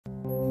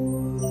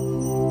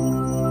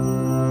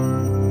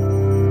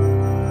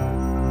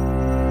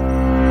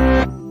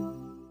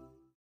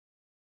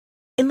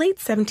late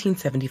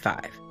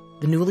 1775,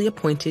 the newly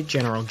appointed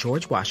General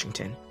George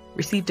Washington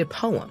received a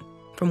poem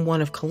from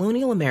one of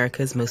colonial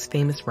America's most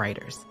famous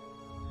writers.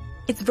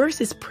 Its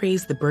verses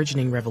praised the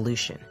burgeoning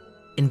revolution,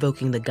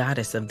 invoking the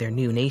goddess of their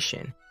new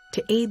nation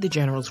to aid the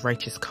general's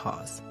righteous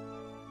cause.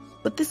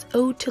 But this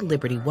ode to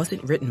liberty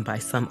wasn't written by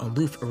some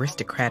aloof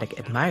aristocratic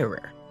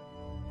admirer.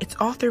 Its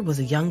author was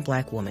a young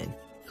black woman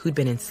who'd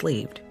been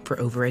enslaved for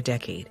over a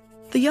decade.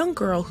 The young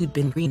girl, who'd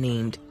been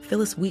renamed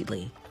Phyllis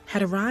Wheatley,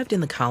 had arrived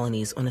in the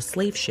colonies on a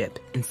slave ship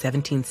in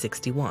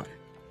 1761.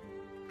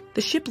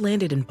 The ship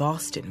landed in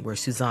Boston, where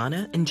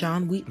Susanna and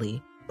John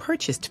Wheatley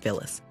purchased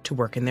Phyllis to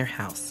work in their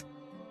house.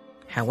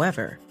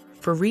 However,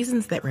 for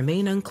reasons that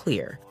remain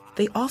unclear,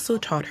 they also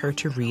taught her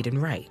to read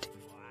and write.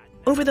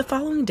 Over the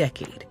following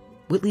decade,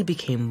 Wheatley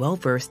became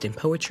well-versed in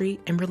poetry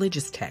and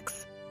religious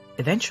texts,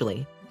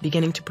 eventually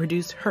beginning to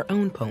produce her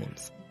own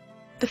poems.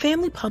 The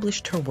family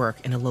published her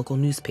work in a local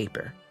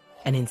newspaper,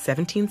 and in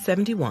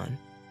 1771,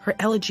 her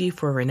elegy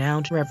for a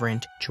renowned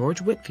Reverend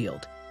George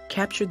Whitefield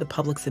captured the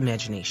public's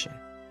imagination.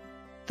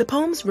 The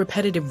poem's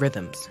repetitive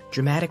rhythms,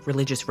 dramatic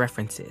religious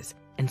references,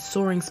 and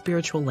soaring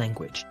spiritual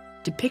language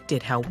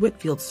depicted how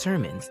Whitefield's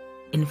sermons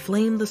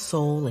inflame the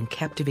soul and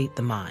captivate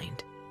the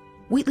mind.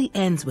 Wheatley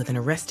ends with an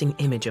arresting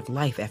image of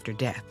life after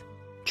death,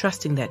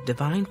 trusting that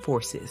divine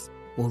forces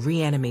will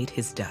reanimate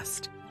his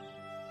dust.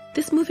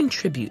 This moving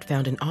tribute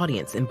found an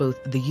audience in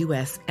both the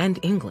U.S. and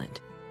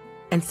England,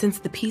 and since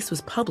the piece was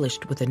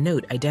published with a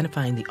note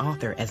identifying the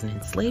author as an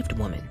enslaved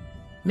woman,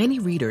 many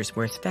readers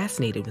were as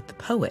fascinated with the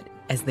poet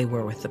as they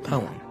were with the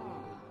poem.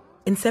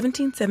 In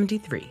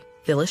 1773,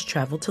 Phyllis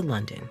traveled to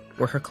London,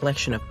 where her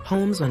collection of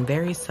poems on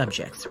various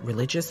subjects,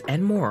 religious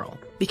and moral,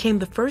 became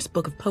the first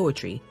book of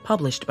poetry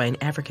published by an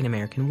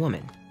African-American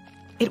woman.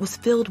 It was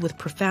filled with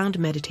profound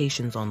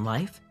meditations on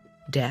life,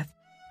 death,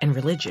 and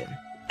religion,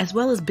 as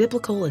well as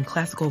biblical and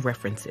classical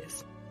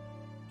references.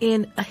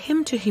 In A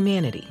Hymn to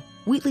Humanity,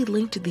 Wheatley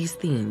linked these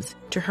themes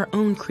to her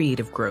own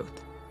creative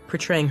growth,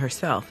 portraying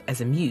herself as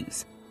a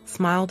muse,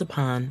 smiled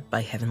upon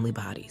by heavenly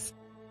bodies.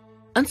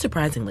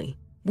 Unsurprisingly,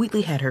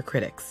 Wheatley had her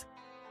critics.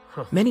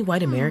 Many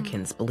white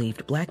Americans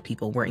believed black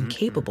people were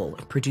incapable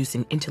of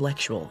producing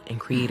intellectual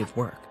and creative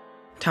work.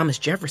 Thomas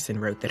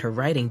Jefferson wrote that her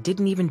writing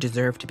didn't even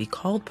deserve to be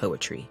called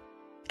poetry,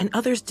 and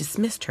others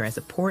dismissed her as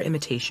a poor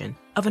imitation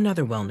of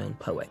another well-known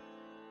poet.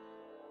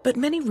 But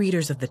many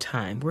readers of the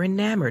time were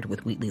enamored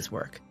with Wheatley's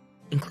work,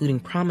 including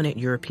prominent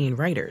European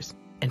writers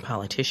and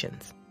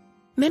politicians.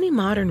 Many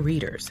modern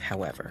readers,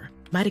 however,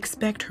 might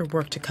expect her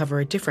work to cover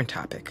a different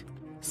topic: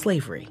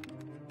 slavery.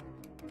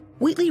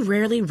 Wheatley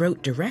rarely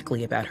wrote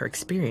directly about her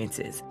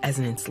experiences as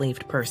an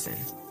enslaved person,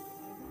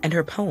 and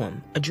her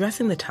poem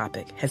addressing the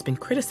topic has been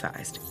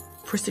criticized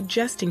for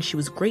suggesting she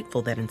was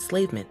grateful that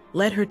enslavement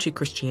led her to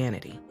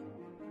Christianity.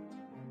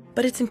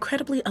 But it's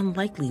incredibly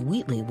unlikely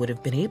Wheatley would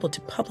have been able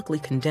to publicly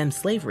condemn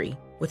slavery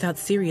without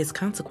serious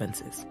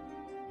consequences,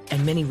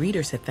 and many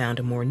readers have found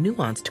a more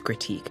nuanced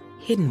critique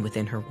hidden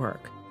within her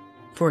work.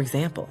 For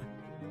example,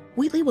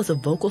 Wheatley was a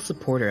vocal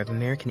supporter of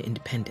American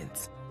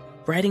independence,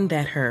 writing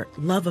that her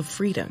love of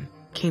freedom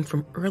came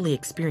from early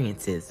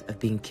experiences of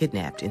being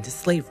kidnapped into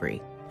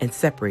slavery and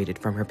separated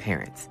from her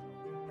parents.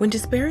 When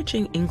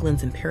disparaging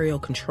England's imperial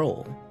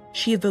control,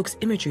 she evokes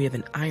imagery of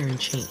an iron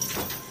chain,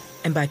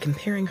 and by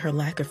comparing her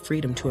lack of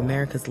freedom to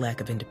America's lack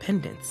of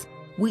independence,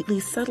 Wheatley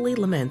subtly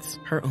laments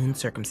her own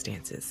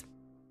circumstances.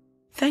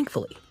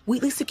 Thankfully,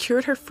 Wheatley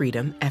secured her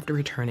freedom after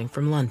returning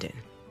from London.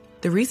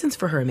 The reasons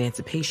for her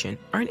emancipation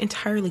aren't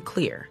entirely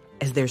clear,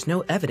 as there's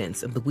no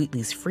evidence of the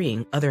Wheatleys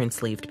freeing other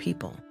enslaved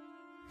people.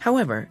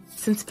 However,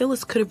 since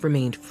Phyllis could have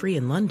remained free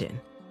in London,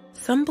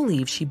 some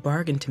believe she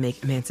bargained to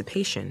make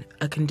emancipation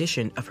a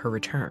condition of her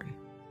return.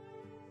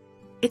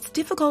 It's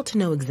difficult to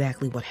know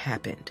exactly what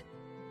happened,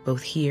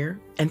 both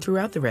here and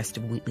throughout the rest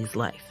of Wheatley's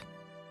life.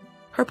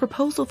 Her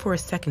proposal for a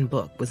second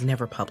book was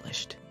never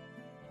published.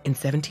 In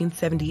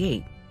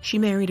 1778, she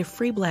married a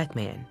free black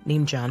man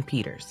named John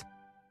Peters.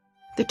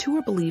 The two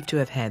are believed to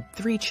have had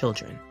 3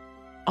 children,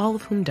 all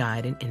of whom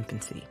died in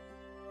infancy.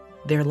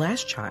 Their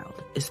last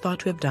child is thought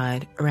to have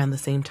died around the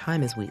same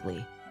time as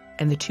Wheatley,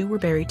 and the two were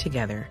buried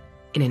together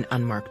in an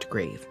unmarked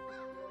grave.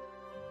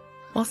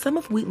 While some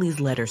of Wheatley's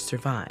letters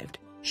survived,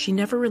 she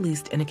never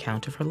released an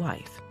account of her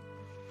life.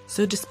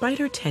 So despite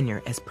her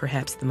tenure as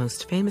perhaps the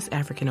most famous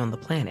African on the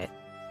planet,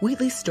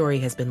 Wheatley's story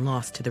has been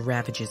lost to the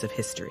ravages of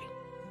history,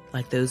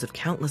 like those of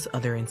countless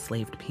other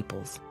enslaved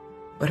peoples.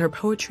 But her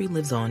poetry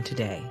lives on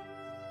today,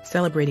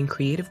 celebrating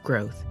creative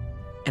growth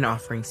and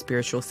offering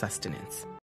spiritual sustenance.